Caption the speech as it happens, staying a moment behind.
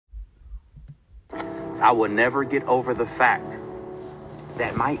I will never get over the fact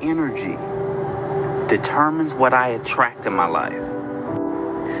that my energy determines what I attract in my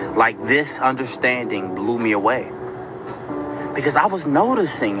life. Like, this understanding blew me away. Because I was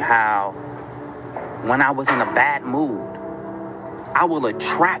noticing how when I was in a bad mood, I will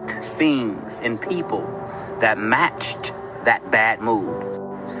attract things and people that matched that bad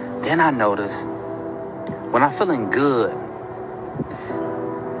mood. Then I noticed when I'm feeling good,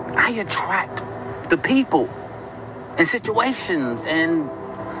 I attract the people and situations and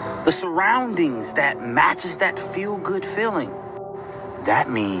the surroundings that matches that feel-good feeling. That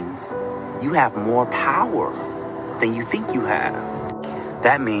means you have more power than you think you have.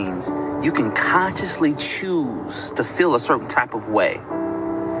 That means you can consciously choose to feel a certain type of way,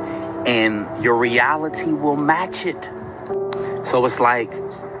 and your reality will match it. So it's like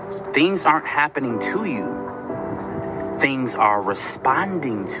things aren't happening to you. Things are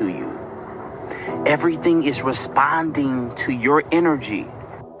responding to you. Everything is responding to your energy.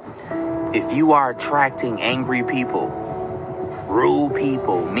 If you are attracting angry people, rude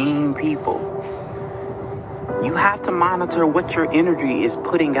people, mean people, you have to monitor what your energy is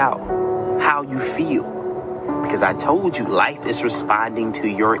putting out, how you feel. Because I told you, life is responding to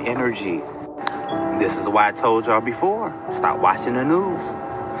your energy. This is why I told y'all before, stop watching the news.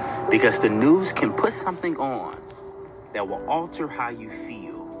 Because the news can put something on that will alter how you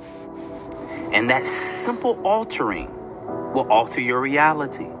feel. And that simple altering will alter your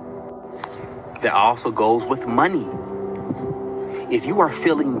reality. That also goes with money. If you are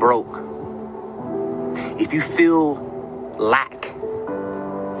feeling broke, if you feel lack,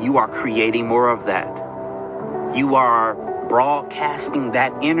 you are creating more of that. You are broadcasting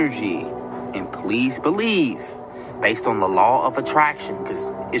that energy. And please believe, based on the law of attraction, because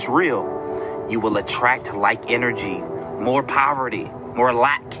it's real, you will attract like energy, more poverty, more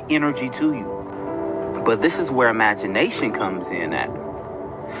lack energy to you. But this is where imagination comes in at.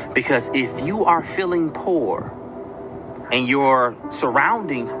 Because if you are feeling poor and your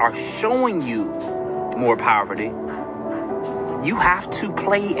surroundings are showing you more poverty, you have to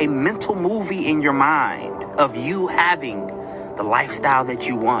play a mental movie in your mind of you having the lifestyle that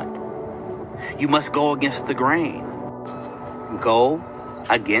you want. You must go against the grain. Go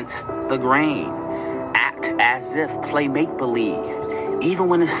against the grain. Act as if, play make-believe. Even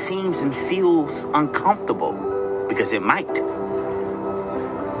when it seems and feels uncomfortable, because it might.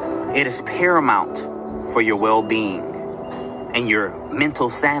 It is paramount for your well-being and your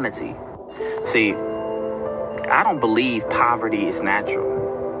mental sanity. See, I don't believe poverty is natural.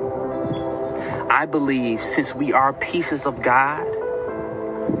 I believe since we are pieces of God,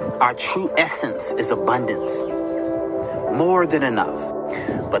 our true essence is abundance. More than enough.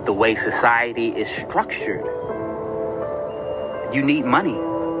 But the way society is structured, you need money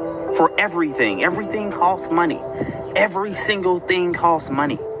for everything. Everything costs money. Every single thing costs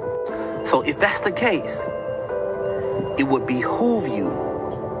money. So if that's the case, it would behoove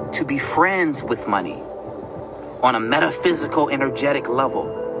you to be friends with money on a metaphysical, energetic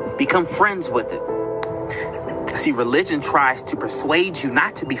level. Become friends with it. See, religion tries to persuade you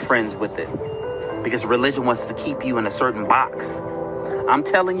not to be friends with it because religion wants to keep you in a certain box. I'm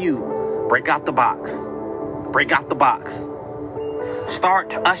telling you, break out the box. Break out the box.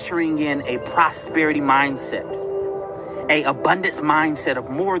 Start ushering in a prosperity mindset, a abundance mindset of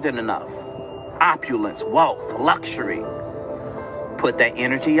more than enough, opulence, wealth, luxury. Put that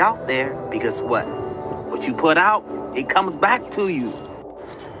energy out there because what you put out, it comes back to you.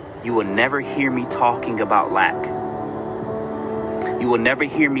 You will never hear me talking about lack. You will never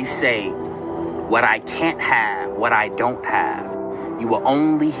hear me say what I can't have, what I don't have. You will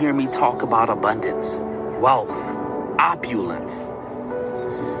only hear me talk about abundance, wealth, opulence.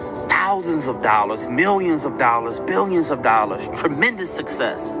 Thousands of dollars, millions of dollars, billions of dollars, tremendous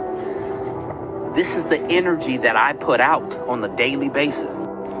success. This is the energy that I put out on a daily basis.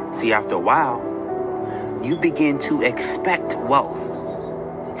 See, after a while, you begin to expect wealth.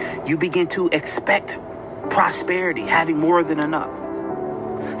 You begin to expect prosperity, having more than enough.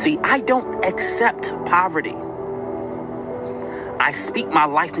 See, I don't accept poverty. I speak my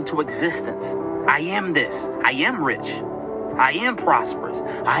life into existence. I am this. I am rich. I am prosperous.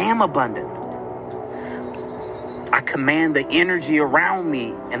 I am abundant. I command the energy around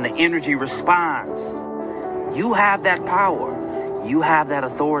me and the energy responds. You have that power. You have that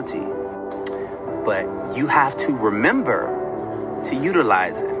authority. But you have to remember to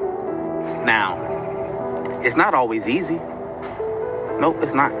utilize it. Now, it's not always easy. Nope,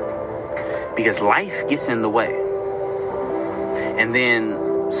 it's not. Because life gets in the way. And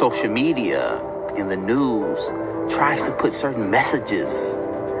then social media and the news tries to put certain messages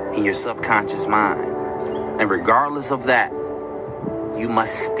in your subconscious mind. And regardless of that, you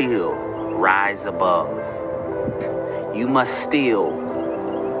must still rise above. You must still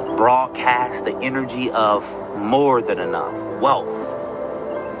broadcast the energy of more than enough wealth,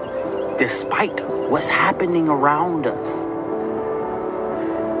 despite what's happening around us,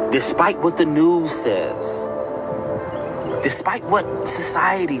 despite what the news says, despite what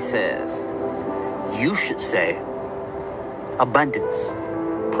society says. You should say abundance,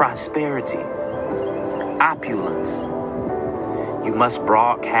 prosperity, opulence. You must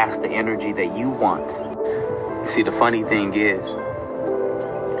broadcast the energy that you want. See, the funny thing is,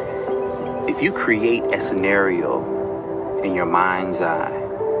 if you create a scenario in your mind's eye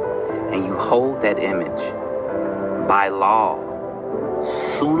and you hold that image, by law,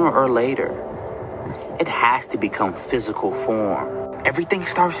 sooner or later, it has to become physical form. Everything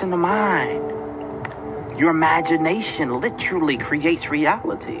starts in the mind. Your imagination literally creates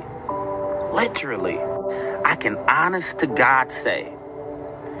reality. Literally. I can honest to God say,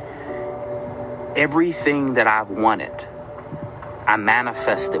 everything that I've wanted, I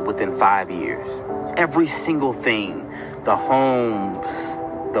manifested within 5 years. Every single thing, the homes,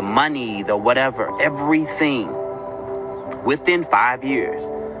 the money, the whatever, everything within 5 years.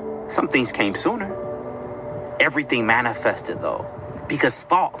 Some things came sooner. Everything manifested though, because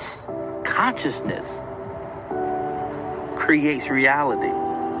thoughts, consciousness creates reality.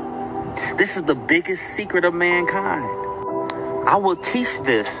 This is the biggest secret of mankind. I will teach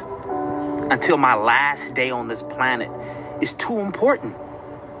this until my last day on this planet. It's too important.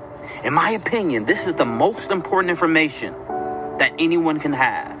 In my opinion, this is the most important information that anyone can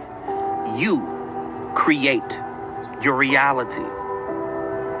have. You create your reality.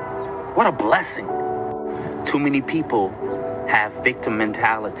 What a blessing. Too many people have victim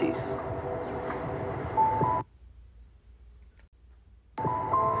mentalities.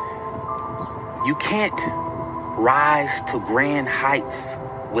 You can't rise to grand heights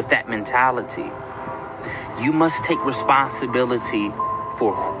with that mentality. You must take responsibility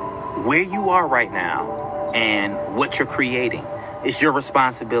for where you are right now and what you're creating. It's your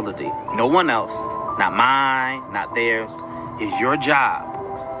responsibility. No one else, not mine, not theirs. It's your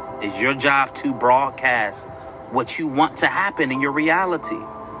job. It's your job to broadcast what you want to happen in your reality.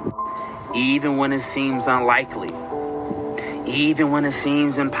 Even when it seems unlikely. Even when it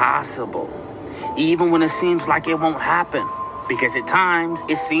seems impossible. Even when it seems like it won't happen. Because at times,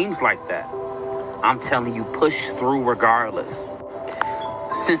 it seems like that. I'm telling you, push through regardless.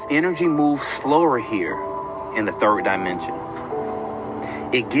 Since energy moves slower here in the third dimension,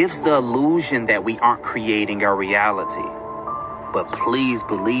 it gives the illusion that we aren't creating our reality. But please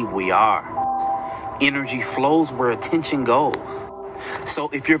believe we are. Energy flows where attention goes. So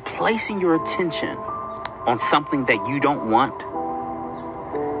if you're placing your attention on something that you don't want,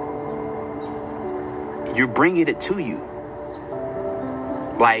 you're bringing it to you.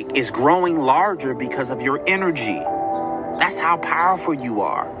 Like it's growing larger because of your energy. That's how powerful you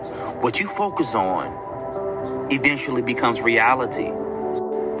are. What you focus on eventually becomes reality.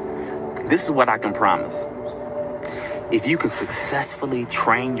 This is what I can promise. If you can successfully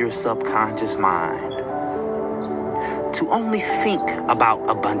train your subconscious mind to only think about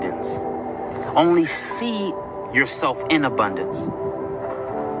abundance, only see yourself in abundance,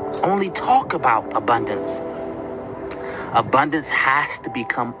 only talk about abundance, abundance has to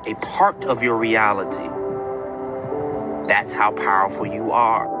become a part of your reality. That's how powerful you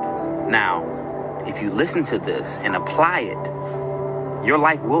are. Now, if you listen to this and apply it, your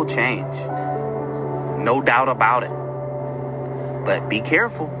life will change. No doubt about it. But be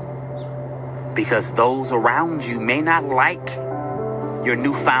careful, because those around you may not like your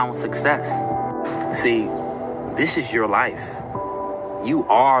newfound success. See, this is your life. You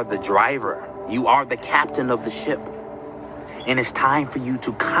are the driver. You are the captain of the ship. And it's time for you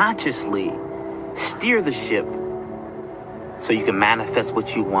to consciously steer the ship so you can manifest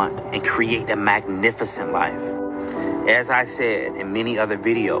what you want and create a magnificent life. As I said in many other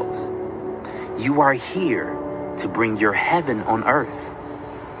videos, you are here to bring your heaven on earth.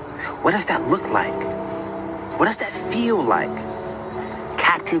 What does that look like? What does that feel like?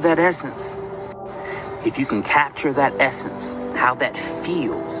 Capture that essence. If you can capture that essence, how that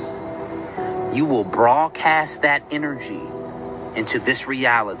feels, you will broadcast that energy into this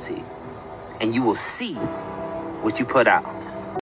reality, and you will see what you put out.